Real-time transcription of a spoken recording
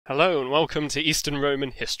Hello and welcome to Eastern Roman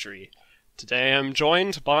History. Today I'm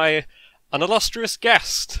joined by an illustrious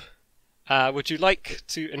guest. Would you like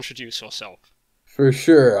to introduce yourself? For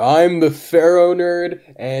sure. I'm the Pharaoh Nerd,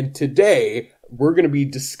 and today we're going to be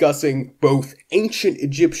discussing both ancient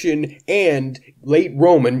Egyptian and late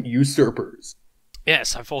Roman usurpers.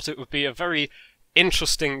 Yes, I thought it would be a very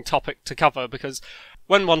interesting topic to cover because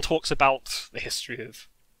when one talks about the history of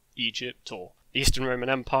Egypt or the Eastern Roman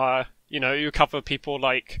Empire, you cover people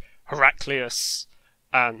like Heraclius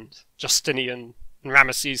and Justinian and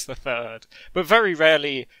Ramesses III, but very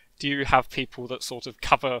rarely do you have people that sort of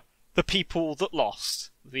cover the people that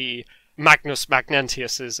lost, the Magnus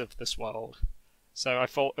Magnentiuses of this world. So I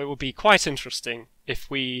thought it would be quite interesting if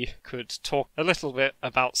we could talk a little bit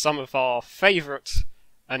about some of our favourite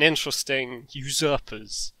and interesting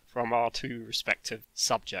usurpers from our two respective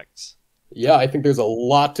subjects. Yeah, I think there's a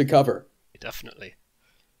lot to cover. Definitely.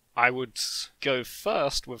 I would go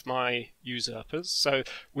first with my usurpers. So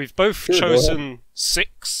we've both chosen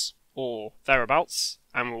 6 or thereabouts,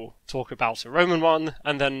 and we'll talk about a Roman one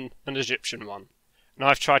and then an Egyptian one. And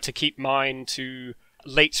I've tried to keep mine to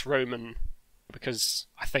late Roman because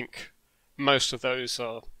I think most of those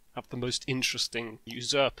have the most interesting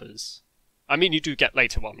usurpers. I mean, you do get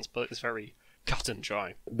later ones, but it's very cut and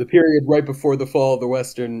dry. The period right before the fall of the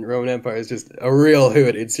Western Roman Empire is just a real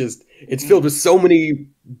hoot. It's filled with so many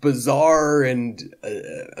bizarre and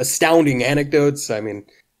astounding anecdotes. I mean,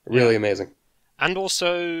 really amazing. And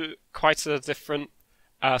also quite a different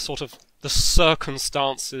sort of the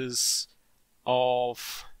circumstances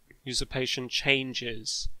of usurpation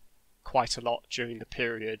changes quite a lot during the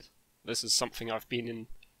period. This is something I've been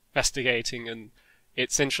investigating, and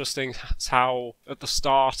it's interesting how at the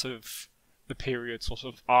start of the period, sort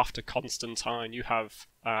of after Constantine, you have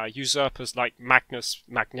usurpers like Magnus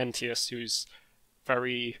Magnentius, who's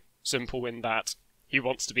very simple in that he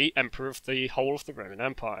wants to be emperor of the whole of the Roman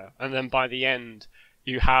Empire. And then by the end,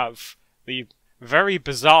 you have the very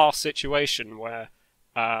bizarre situation where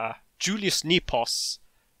Julius Nepos,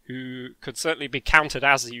 who could certainly be counted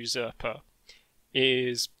as a usurper,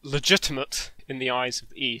 is legitimate in the eyes of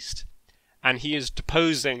the East, and he is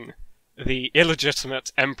deposing the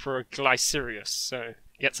illegitimate Emperor Glycerius, so it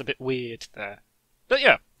gets a bit weird there. But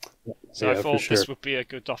yeah, so I thought this would be a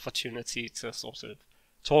good opportunity to sort of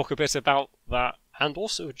talk a bit about that, and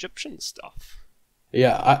also Egyptian stuff.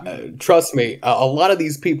 Yeah, trust me, a lot of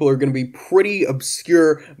these people are going to be pretty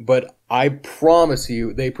obscure, but I promise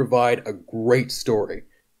you they provide a great story.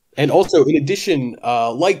 And also, in addition,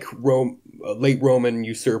 like late Roman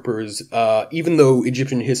usurpers, even though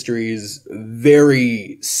Egyptian history is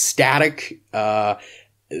very static,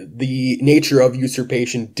 the nature of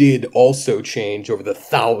usurpation did also change over the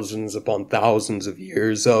thousands upon thousands of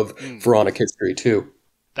years of Pharaonic history, too.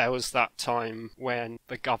 There was that time when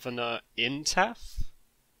the governor in Teth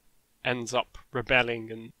ends up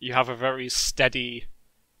rebelling, and you have a very steady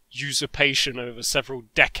usurpation over several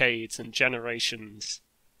decades and generations.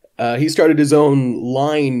 He started his own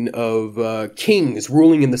line of kings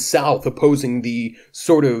ruling in the south, opposing the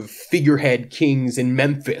sort of figurehead kings in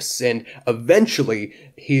Memphis, and eventually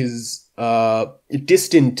his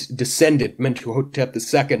distant descendant, Mentuhotep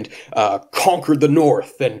II, conquered the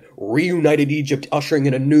north and reunited Egypt, ushering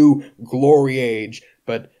in a new glory age.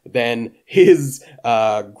 But then his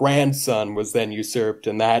grandson was then usurped,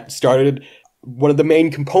 and that started one of the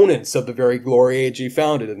main components of the very glory age he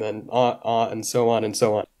founded, and then on and so on and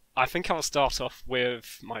so on. I think I'll start off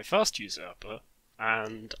with my first usurper,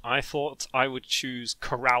 and I thought I would choose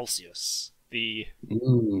Carausius, the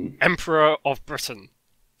Emperor of Britain.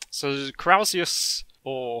 So Carausius,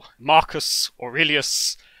 or Marcus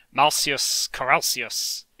Aurelius Malcius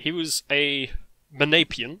Carausius, he was a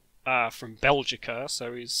Menapian from Belgica,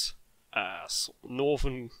 so he's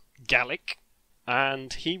northern Gallic,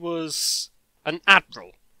 and he was an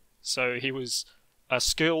admiral. So he was a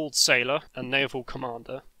skilled sailor and naval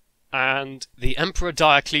commander. And the Emperor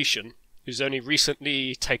Diocletian, who's only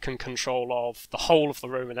recently taken control of the whole of the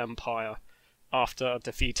Roman Empire after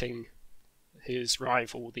defeating his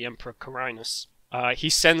rival, the Emperor Carinus, he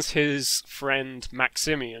sends his friend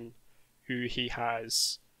Maximian, who he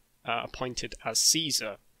has appointed as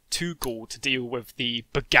Caesar, to Gaul to deal with the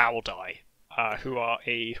Bagaudae, who are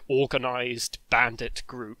a organised bandit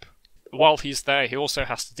group. While he's there, he also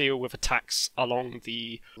has to deal with attacks along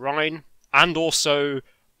the Rhine, and also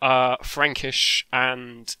Frankish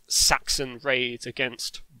and Saxon raids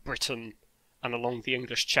against Britain and along the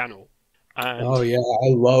English Channel. And oh yeah,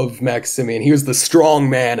 I love Maximian. He was the strong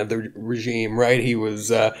man of the regime, right? He was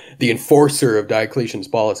the enforcer of Diocletian's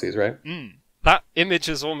policies, right? that image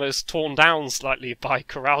is almost torn down slightly by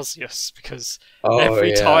Carausius, because Oh,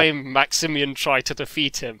 every yeah. time Maximian tried to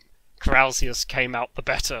defeat him, Carausius came out the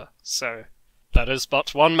better. So that is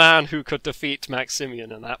but one man who could defeat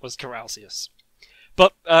Maximian, and that was Carausius.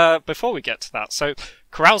 But before we get to that, so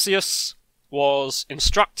Carausius was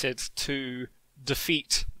instructed to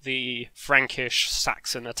defeat the Frankish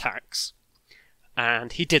Saxon attacks,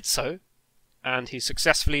 and he did so, and he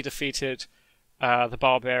successfully defeated the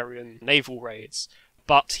barbarian naval raids,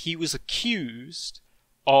 but he was accused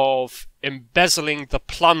of embezzling the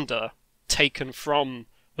plunder taken from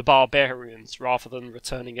the barbarians rather than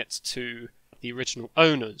returning it to the original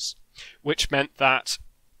owners, which meant that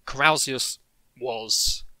Carausius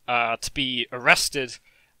was to be arrested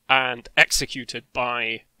and executed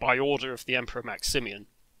by order of the Emperor Maximian,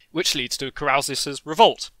 which leads to Carausius'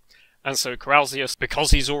 revolt. And so Carausius,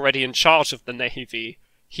 because he's already in charge of the navy,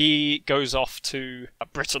 he goes off to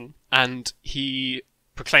Britain and he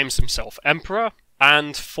proclaims himself emperor,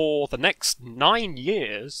 and for the next 9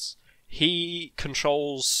 years he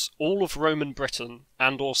controls all of Roman Britain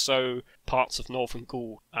and also parts of northern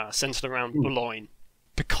Gaul, centered around Boulogne.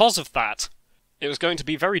 Because of that, it was going to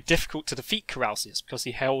be very difficult to defeat Carausius, because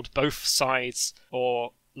he held both sides,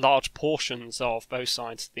 or large portions of both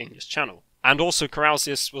sides of the English Channel. And also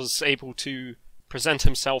Carausius was able to present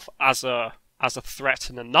himself as a threat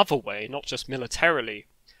in another way, not just militarily,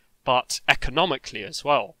 but economically as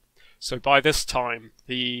well. So by this time,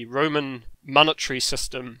 the Roman monetary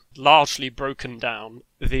system largely broken down.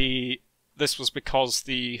 This was because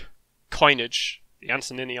the coinage, the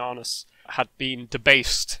Antoninianus, had been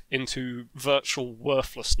debased into virtual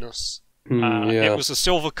worthlessness. It was a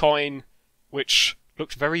silver coin which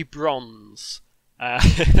looked very bronze.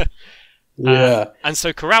 And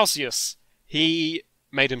so Carausius, he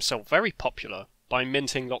made himself very popular by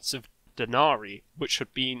minting lots of denarii, which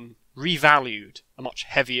had been revalued, a much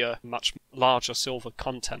heavier, much larger silver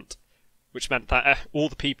content, which meant that all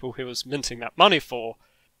the people who was minting that money for,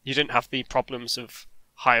 you didn't have the problems of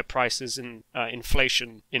higher prices and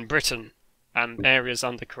inflation in Britain and areas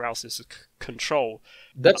under Carausius' control.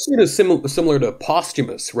 That's sort of similar to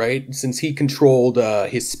Posthumus, right? Since he controlled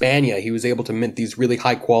Hispania, he was able to mint these really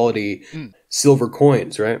high-quality silver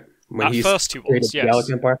coins, right? When At first he was, yes. The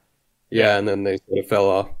Gallic Empire? Yeah, and then they sort of fell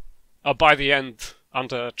off. By the end,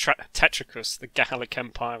 under Tetricus, the Gallic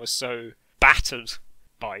Empire was so battered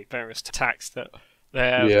by various attacks that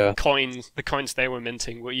the coins they were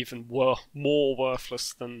minting were even more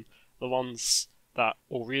worthless than the ones that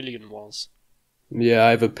Aurelian was. Yeah, I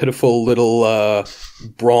have a pitiful little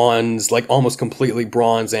bronze, like almost completely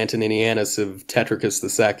bronze Antoninianus of Tetricus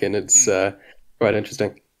II. It's quite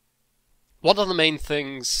interesting. One of the main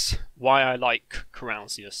things why I like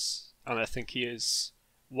Carausius, and I think he is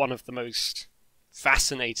one of the most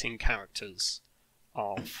fascinating characters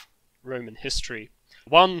of Roman history.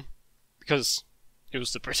 One, because he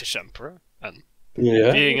was the British Emperor, and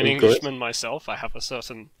being an Englishman myself, I have a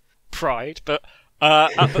certain pride, but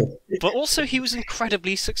also he was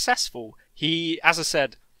incredibly successful. He, as I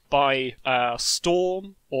said, by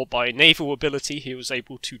storm or by naval ability, he was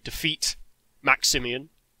able to defeat Maximian,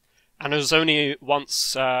 and it was only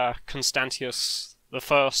once Constantius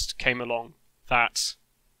I came along that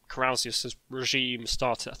Carausius' regime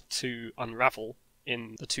started to unravel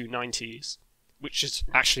in the 290s, which is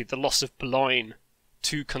actually the loss of Boulogne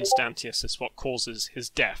to Constantius is what causes his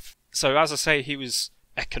death. So as I say, he was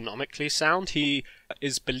economically sound. He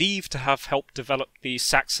is believed to have helped develop the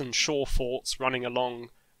Saxon shore forts running along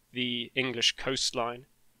the English coastline.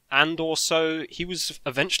 And also, he was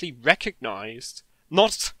eventually recognized,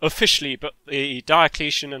 not officially, but the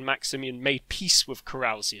Diocletian and Maximian made peace with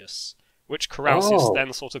Carausius, which Carausius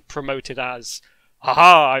then sort of promoted as,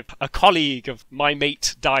 I'm a colleague of my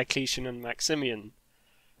mate Diocletian and Maximian.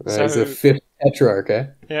 So, he's the fifth tetrarch, eh?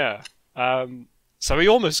 Yeah. So he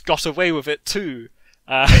almost got away with it too.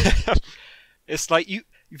 It's like you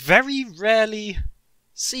very rarely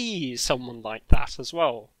see someone like that as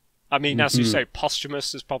well. I mean, as you say,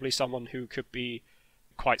 Posthumus is probably someone who could be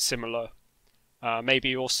quite similar.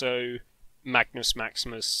 Maybe also Magnus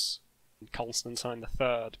Maximus and Constantine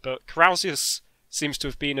III. But Carausius seems to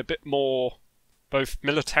have been a bit more both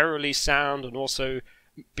militarily sound and also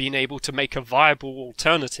being able to make a viable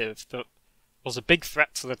alternative that was a big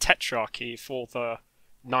threat to the Tetrarchy for the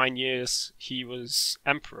 9 years he was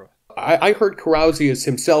emperor. I heard Carausius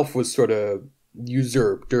himself was sort of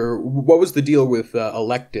usurped, or what was the deal with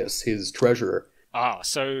Electus, his treasurer?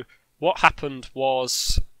 So what happened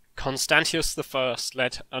was Constantius I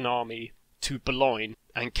led an army to Boulogne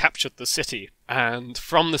and captured the city, and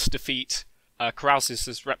from this defeat,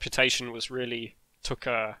 Carausius' reputation was really took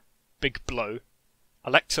a big blow.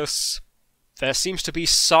 Electus, there seems to be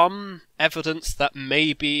some evidence that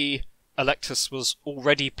maybe Electus was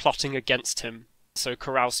already plotting against him, so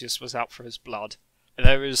Carausius was out for his blood.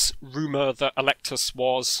 There is rumour that Electus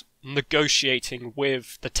was negotiating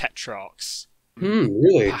with the Tetrarchs.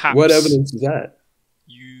 Really? Perhaps What evidence is that?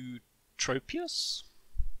 Eutropius?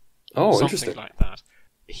 Oh, Something interesting. like that.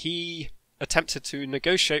 He attempted to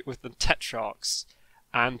negotiate with the Tetrarchs,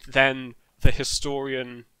 and then the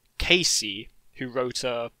historian Casey, who wrote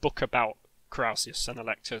a book about Carausius and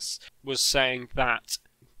Electus, was saying that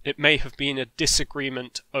it may have been a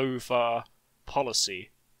disagreement over policy.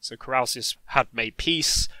 So Carausius had made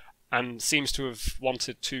peace and seems to have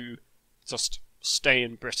wanted to just stay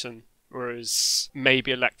in Britain, whereas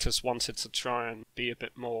maybe Electus wanted to try and be a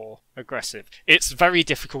bit more aggressive. It's very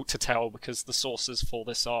difficult to tell because the sources for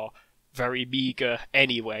this are very meagre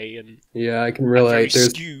anyway, and Yeah, I can and relate. very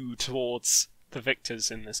skewed towards the victors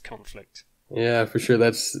in this conflict. Yeah, for sure.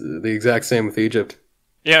 That's the exact same with Egypt.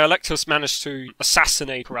 Yeah, Electus managed to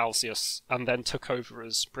assassinate Carausius and then took over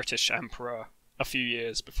as British Emperor a few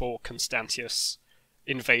years before Constantius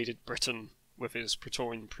invaded Britain with his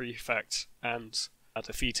Praetorian prefect and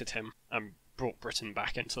defeated him and brought Britain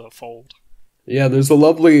back into the fold. Yeah, there's a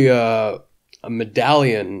lovely a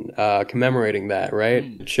medallion commemorating that, right?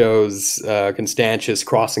 It shows Constantius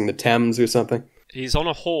crossing the Thames or something. He's on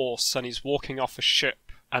a horse and he's walking off a ship,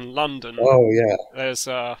 and London, Oh, yeah. there's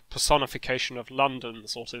a personification of London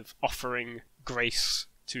sort of offering grace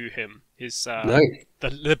to him. He's Nice. the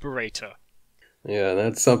liberator. Yeah,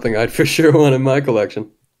 that's something I'd for sure want in my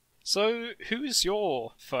collection. So, who is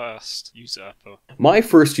your first usurper? My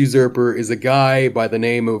first usurper is a guy by the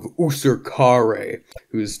name of Usurkare,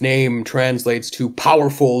 whose name translates to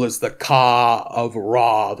powerful as the Ka of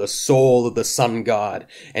Ra, the soul of the sun god,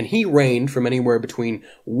 and he reigned from anywhere between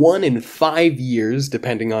 1 and 5 years,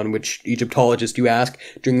 depending on which Egyptologist you ask,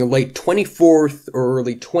 during the late 24th or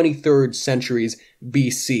early 23rd centuries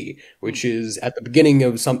BC, which is at the beginning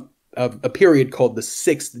of a period called the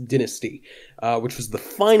Sixth Dynasty, which was the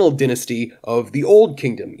final dynasty of the Old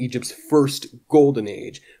Kingdom, Egypt's first golden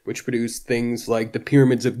age, which produced things like the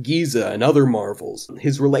pyramids of Giza and other marvels.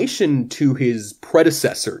 His relation to his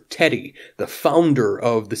predecessor, Teti, the founder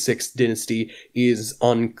of the Sixth Dynasty, is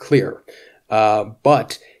unclear.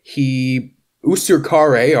 But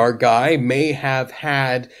Usurkare, our guy, may have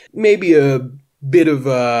had maybe a bit of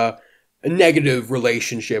a negative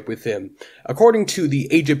relationship with him. According to the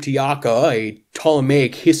Aegyptiaca, a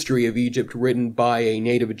Ptolemaic history of Egypt written by a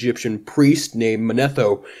native Egyptian priest named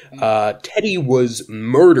Manetho, Teti was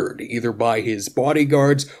murdered either by his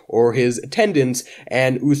bodyguards or his attendants,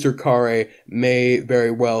 and Usurkare may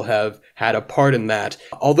very well have had a part in that.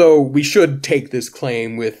 Although we should take this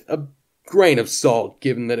claim with a grain of salt,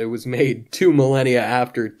 given that it was made 2 millennia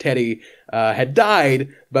after Teti had died,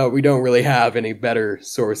 but we don't really have any better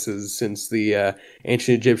sources since the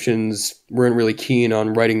ancient Egyptians weren't really keen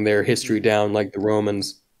on writing their history down like the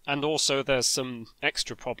Romans. And also there's some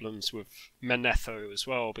extra problems with Manetho as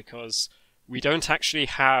well, because we don't actually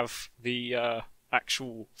have the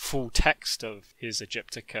actual full text of his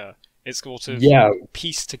Egyptica. It's sort of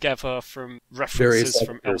pieced together from references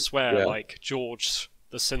from elsewhere, like George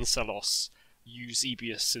the Syncelos,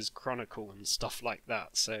 Eusebius's Chronicle and stuff like that.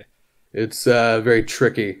 So it's very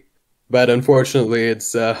tricky, but unfortunately,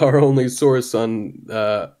 it's our only source on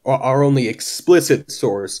our only explicit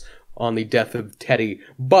source on the death of Teti.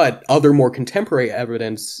 But other more contemporary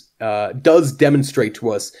evidence does demonstrate to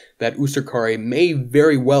us that Usurkare may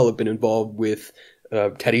very well have been involved with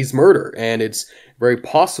Teti's murder, and it's very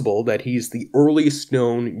possible that he's the earliest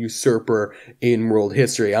known usurper in world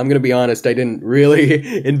history. I'm going to be honest, I didn't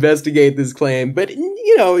really investigate this claim, but,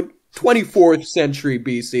 24th century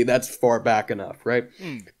BC, that's far back enough, right?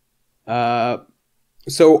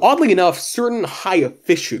 So, oddly enough, certain high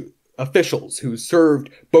officials who served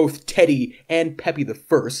both Teti and Pepi I,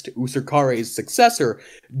 Usurkare's successor,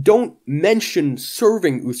 don't mention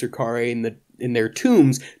serving Usurkare in their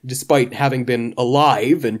tombs, despite having been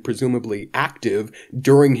alive and presumably active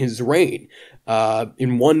during his reign.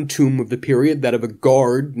 In one tomb of the period, that of a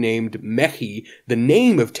guard named Mehi, the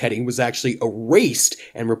name of Teti was actually erased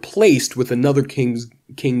and replaced with another king's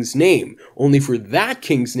name, only for that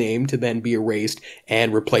king's name to then be erased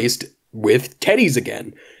and replaced with Teti's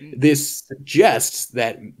again. This suggests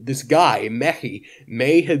that this guy, Mehi,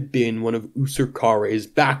 may have been one of Usurkare's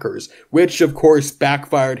backers, which of course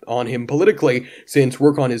backfired on him politically, since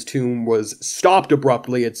work on his tomb was stopped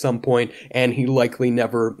abruptly at some point, and he likely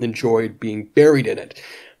never enjoyed being buried in it.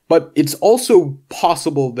 But it's also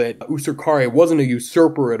possible that Usurkare wasn't a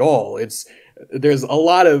usurper at all. There's a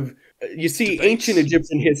lot of You see, debates. ancient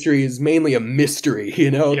Egyptian history is mainly a mystery, you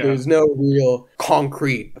know? Yeah. There's no real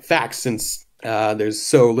concrete facts since there's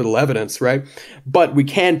so little evidence, right? But we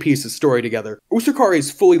can piece a story together.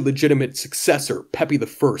 Userkare's fully legitimate successor, Pepi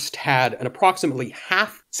I, had an approximately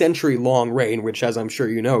half-century-long reign, which, as I'm sure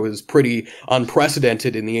you know, is pretty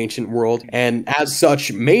unprecedented in the ancient world, and as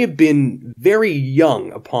such may have been very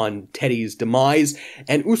young upon Teti's demise,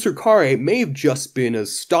 and Userkare may have just been a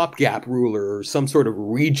stopgap ruler or some sort of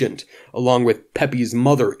regent, along with Pepi's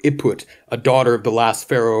mother, Iput, a daughter of the last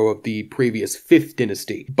pharaoh of the previous 5th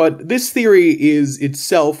dynasty. But this theory is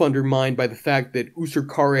itself undermined by the fact that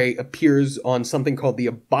Userkare appears on something called the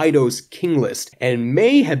Abydos king list, and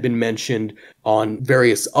may have been mentioned on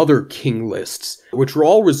various other king lists, which were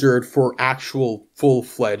all reserved for actual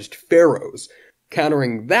full-fledged pharaohs.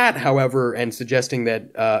 Countering that, however, and suggesting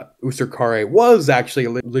that Userkare was actually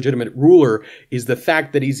a legitimate ruler, is the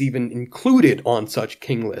fact that he's even included on such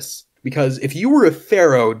king lists. Because if you were a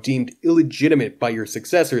pharaoh deemed illegitimate by your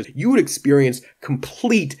successors, you would experience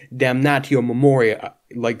complete damnatio memoria,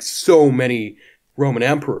 like so many Roman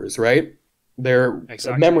emperors, right? Their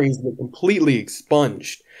memories were completely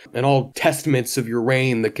expunged, and all testaments of your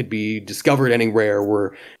reign that could be discovered anywhere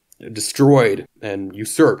were destroyed and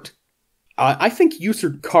usurped. I think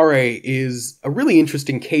Usurkare is a really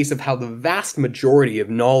interesting case of how the vast majority of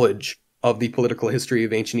knowledge of the political history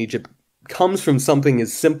of ancient Egypt comes from something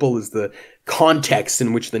as simple as the context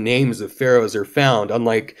in which the names of pharaohs are found,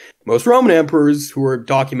 unlike most Roman emperors who are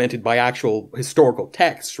documented by actual historical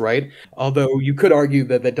texts, right? Although you could argue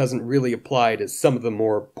that that doesn't really apply to some of the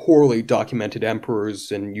more poorly documented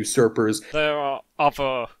emperors and usurpers. There are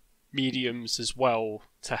other mediums as well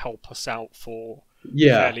to help us out for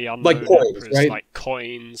fairly unknown like coins, emperors, right? like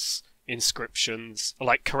coins, inscriptions,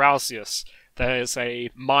 like Carausius. There's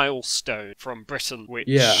a milestone from Britain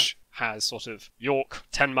which has sort of York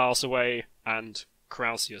 10 miles away, and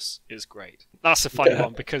Carausius is great. That's a funny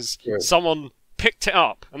one because someone picked it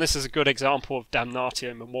up, and this is a good example of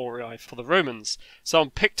damnatio memoriae for the Romans.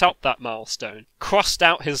 Someone picked up that milestone, crossed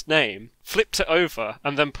out his name, flipped it over,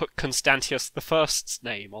 and then put Constantius I's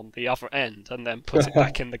name on the other end, and then put it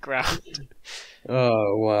back in the ground.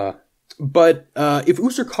 Oh, wow. But if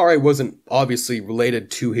Userkare wasn't obviously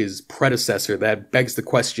related to his predecessor, that begs the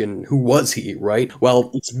question, who was he, right?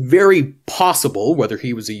 Well, it's very possible, whether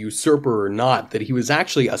he was a usurper or not, that he was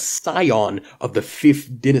actually a scion of the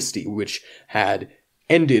 5th dynasty, which had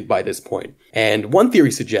ended by this point. And one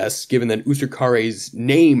theory suggests, given that Userkare's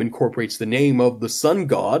name incorporates the name of the sun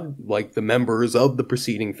god, like the members of the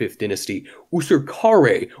preceding 5th dynasty,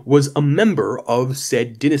 Userkare was a member of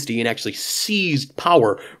said dynasty and actually seized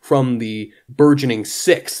power from the burgeoning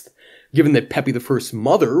 6th. Given that Pepi I's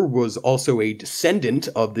mother was also a descendant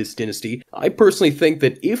of this dynasty, I personally think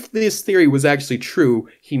that if this theory was actually true,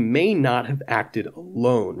 he may not have acted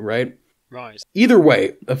alone, right? Right. Either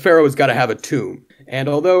way, a pharaoh has got to have a tomb. And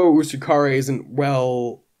although Userkare isn't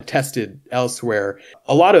well attested elsewhere,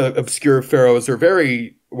 a lot of obscure pharaohs are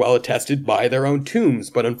very well attested by their own tombs.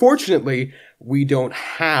 But unfortunately, we don't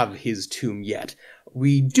have his tomb yet.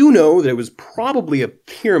 We do know that it was probably a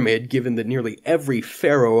pyramid, given that nearly every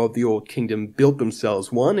pharaoh of the Old Kingdom built themselves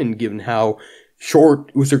one, and given how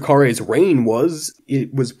short Userkare's reign was,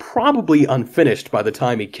 it was probably unfinished by the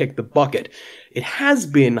time he kicked the bucket. It has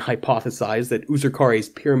been hypothesized that Userkare's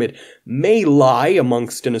pyramid may lie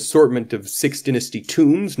amongst an assortment of 6th dynasty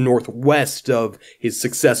tombs northwest of his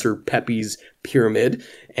successor Pepi's pyramid,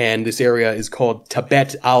 and this area is called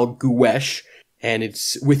Tabet al-Guesh, and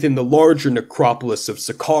it's within the larger necropolis of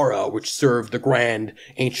Saqqara, which served the grand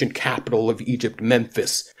ancient capital of Egypt,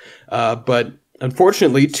 Memphis. But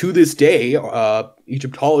unfortunately, to this day,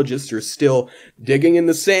 Egyptologists are still digging in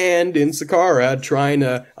the sand in Saqqara trying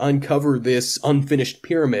to uncover this unfinished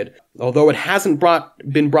pyramid. Although it hasn't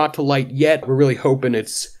been brought to light yet, we're really hoping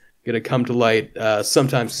it's going to come to light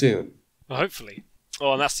sometime soon. Well, hopefully.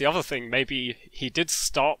 Oh, and that's the other thing. Maybe he did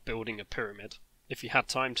start building a pyramid, if he had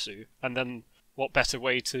time to, and then what better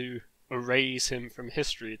way to erase him from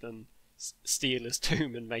history than steal his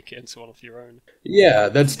tomb and make it into one of your own? Yeah,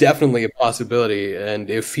 that's definitely a possibility. And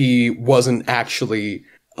if he wasn't actually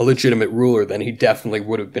a legitimate ruler, then he definitely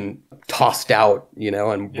would have been tossed out,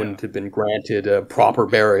 and wouldn't have been granted a proper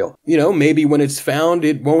burial. Maybe when it's found,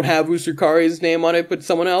 it won't have Userkare's name on it, but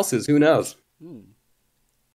someone else's. Who knows?